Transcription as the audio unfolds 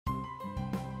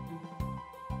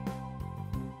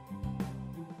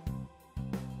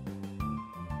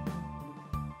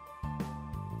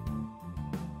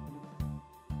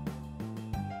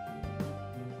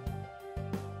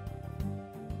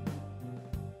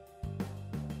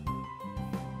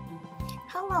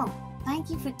Hello, thank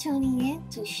you for tuning in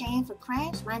to Shane for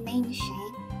Crafts. My name is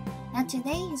Shane. Now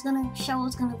today's show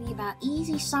is going to be about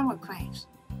easy summer crafts.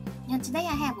 Now today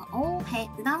I have an old hat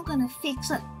that I'm going to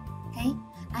fix up, okay?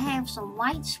 I have some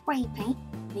white spray paint,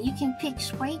 and you can pick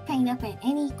spray paint up at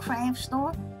any craft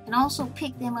store and also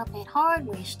pick them up at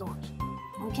hardware stores,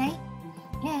 okay?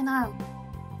 And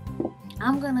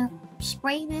I'm going to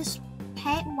spray this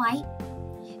hat white,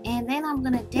 and then I'm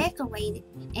going to decorate it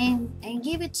and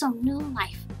give it some new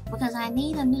life because I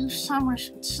need a new summer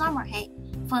hat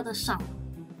for the summer.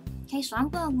 Okay, so I'm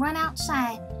going to run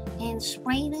outside and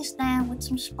spray this down with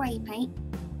some spray paint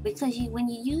because when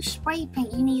you use spray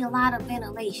paint, you need a lot of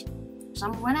ventilation. So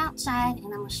I'm going to run outside and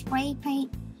I'm going to spray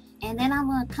paint, and then I'm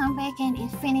going to come back in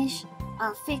and finish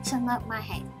fixing up my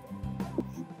hat.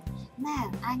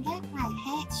 Now, I got my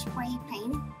hat spray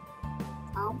painted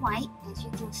white, as you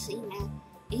can see now.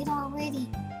 It already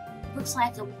looks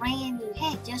like a brand new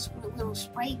hat just with a little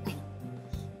spray paint.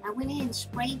 I went ahead and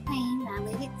spray painted, I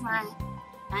let it dry.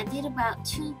 I did about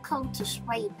 2 coats of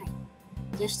spray paint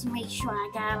just to make sure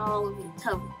I got all of it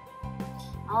covered.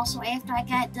 Also, after I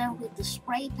got done with the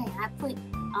spray paint, I put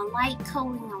a light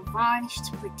coating of varnish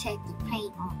to protect the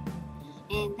paint on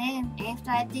it. And then after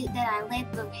I did that, I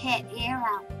let the hat air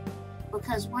out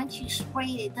because once you spray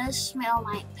it does smell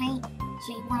like paint,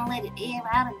 so you want to let it air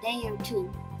out a day or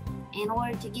two in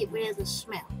order to get rid of the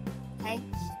smell, okay?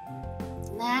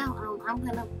 Now, I'm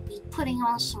going to be putting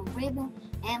on some ribbon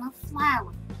and a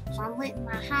flower. So I'm letting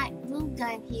my hot glue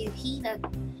gun here heat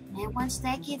up, and once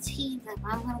that gets heated up,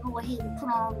 I'm going to go ahead and put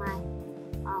on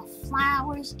my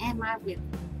flowers and my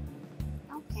ribbon.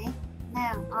 Okay,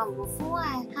 now, before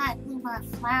I hot glue my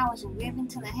flowers and ribbon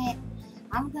to the hat,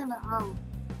 I'm going to,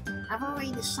 I've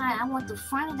already decided I want the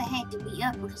front of the hat to be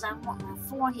up because I want my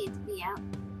forehead to be out.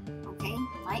 Okay,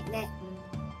 like that.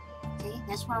 Okay,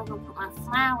 that's where I'm going to put my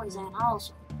flowers at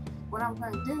also. What I'm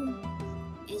going to do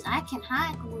is I can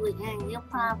hot glue it and it'll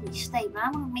probably stay, but I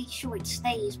want to make sure it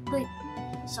stays put.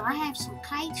 So I have some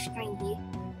kite string here.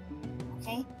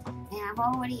 Okay, and I've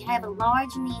already have a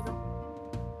large needle.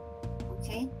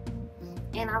 Okay,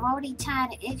 and I've already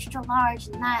tied an extra large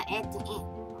knot at the end.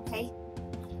 Okay,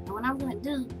 and what I'm going to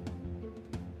do,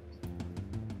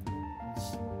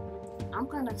 I'm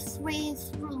going to thread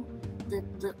through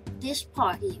this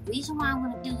part here. The reason why I'm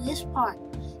going to do this part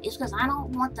is because I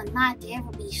don't want the knot to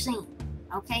ever be seen,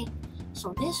 okay?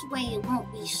 So this way it won't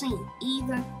be seen,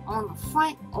 either on the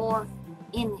front or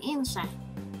in the inside,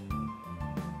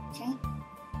 okay?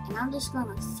 And I'm just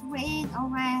going to thread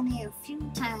around here a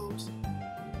few times.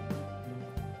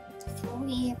 Through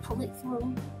here, pull it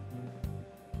through.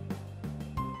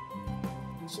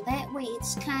 So that way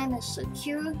it's kind of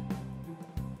secure.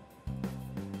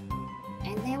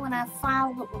 And then when I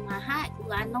follow up with my hot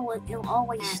glue, I know it'll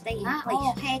always stay in place. Not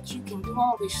all hats you can do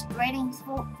all this threading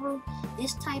through.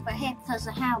 This type of hat, because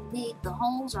of how big the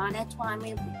holes are, that's why I'm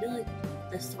able to do it,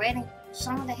 the threading.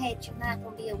 Some of the hats you're not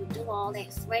going to be able to do all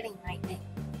that threading like that.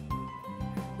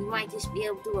 You might just be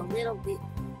able to do a little bit.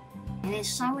 And then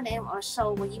some of them are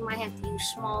so where you might have to use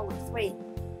smaller thread.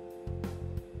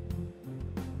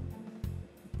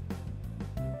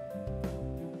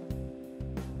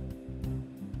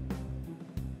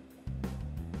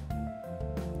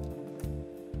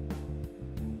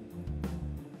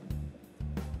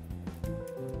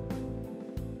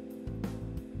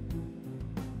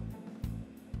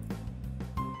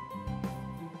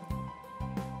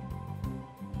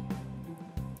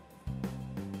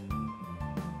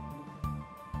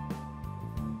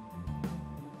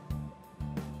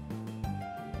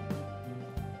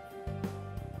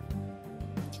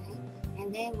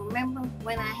 And then remember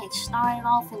when I had started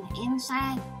off in the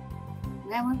inside,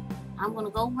 remember, I'm going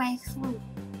to go back through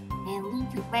and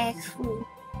loop it back through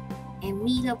and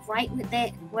meet up right with that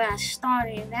where I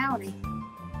started it out at.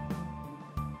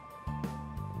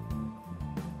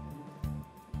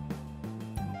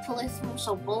 Pull it through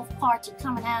so both parts are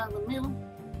coming out of the middle.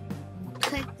 I'm going to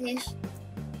cut this,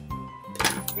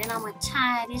 then I'm going to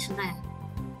tie this down.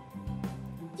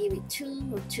 Give it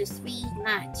 2 to 3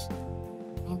 knots.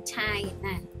 And tie it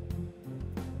down.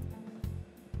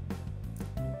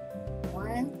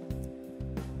 1,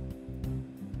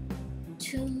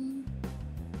 2,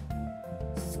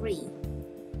 3.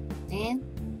 Then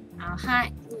I'll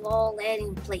hot glue all that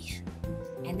in place,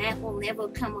 and that will never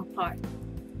come apart.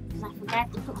 Because I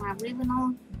forgot to put my ribbon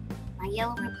on, my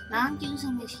yellow ribbon. Now I'm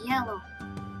using this yellow.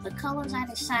 The colors I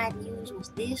decided to use was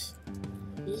these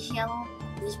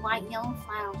white yellow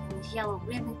flowers, and this yellow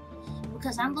ribbon.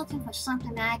 Because I'm looking for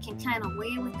something that I can kind of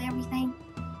wear with everything.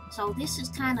 So this is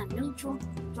kind of neutral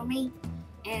for me.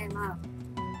 And now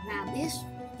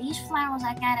these flowers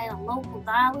I got at a local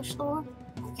dollar store,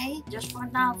 okay, just for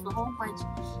 $1 for a whole bunch.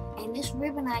 And this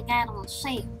ribbon I got on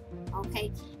sale,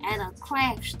 okay, at a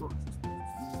craft store.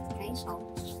 Okay,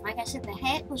 so like I said, the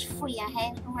hat was free. I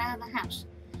had it around the house.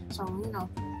 So, you know,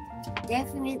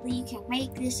 definitely you can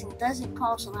make this and it doesn't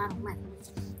cost a lot of money.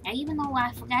 Now, even though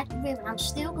I forgot the ribbon, I'm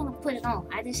still gonna put it on.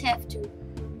 I just have to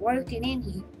work it in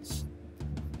here.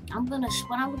 What I'm gonna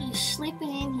do is slip it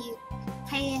in here,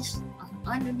 past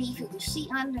underneath it. You see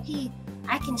under here,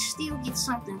 I can still get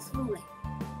something through it.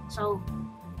 So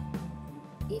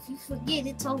if you forget,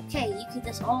 it's okay. You can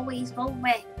just always go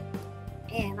back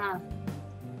and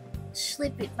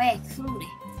slip it back through there.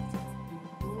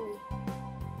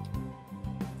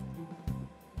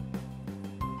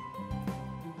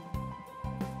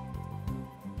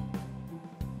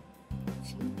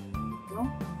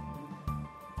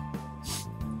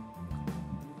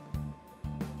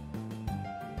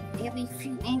 Every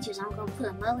few inches, I'm going to put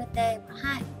another dab of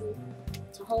hot glue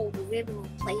to hold the ribbon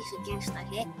in place against the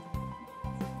hat.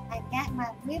 I got my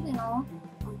ribbon on,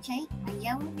 okay, my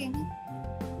yellow ribbon,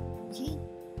 okay,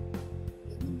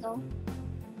 here we go.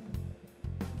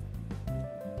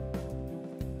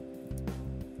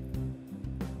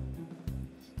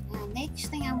 Now, next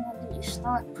thing I'm going to do is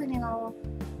start putting on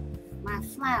my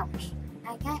flowers.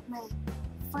 I got my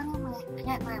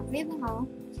ribbon on,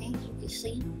 okay, as you can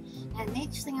see. Now,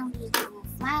 next thing I'm going to do is get my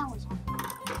flowers on.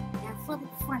 Now, for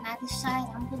the front, I decided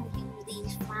I'm going to use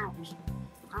these flowers.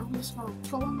 I'm just going to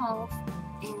pull them off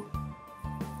and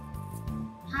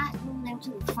hot glue them to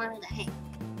the front of the hat,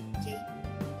 okay.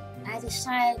 I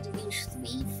decided to use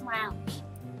 3 flowers,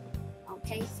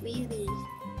 okay, 3 of these.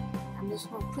 I'm just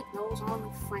going to put those on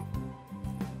the front.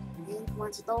 Then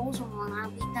once those are on,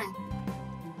 I'll be done.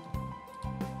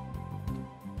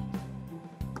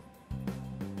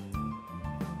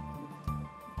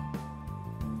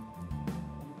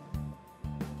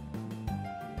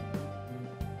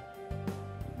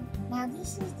 Now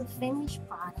this is the finished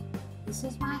product. This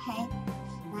is my hat.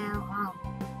 Now,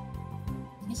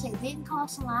 like I said, it didn't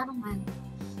cost a lot of money.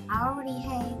 I already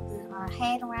had the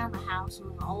hat around the house. It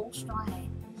was an old straw hat.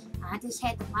 I just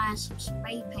had to buy some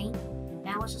spray paint.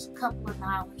 That was just a couple of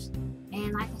dollars.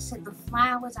 And like I said, the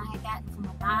flowers I had gotten from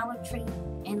a Dollar Tree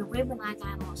and the ribbon I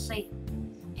got on sale.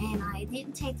 And it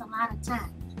didn't take a lot of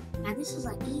time. Now this is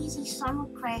an easy summer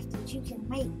craft that you can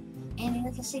make. And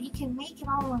like I said, you can make it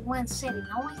all in one setting.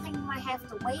 The only thing you might have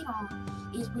to wait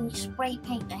on is when you spray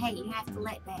paint the hat. You have to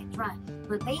let that dry.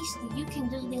 But basically, you can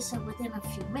do this within a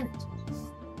few minutes.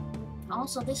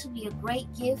 Also, this would be a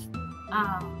great gift,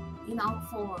 you know,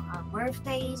 for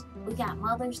birthdays. We got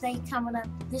Mother's Day coming up.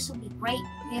 This would be a great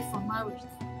gift for Mother's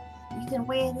Day. You can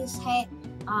wear this hat,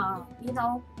 you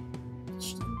know,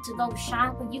 to go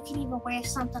shopping. You can even wear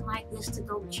something like this to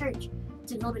go to church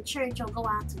or go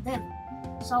out to dinner.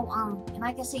 So, and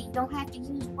like I said, you don't have to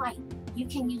use white. You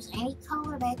can use any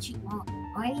color that you want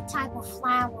or any type of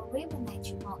flower ribbon that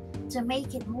you want to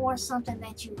make it more something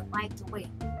that you would like to wear.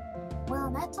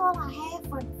 Well, that's all I have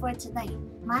for today.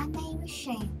 My name is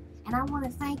Shane, and I want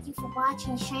to thank you for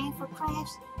watching Shane for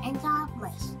Crafts, and God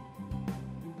bless.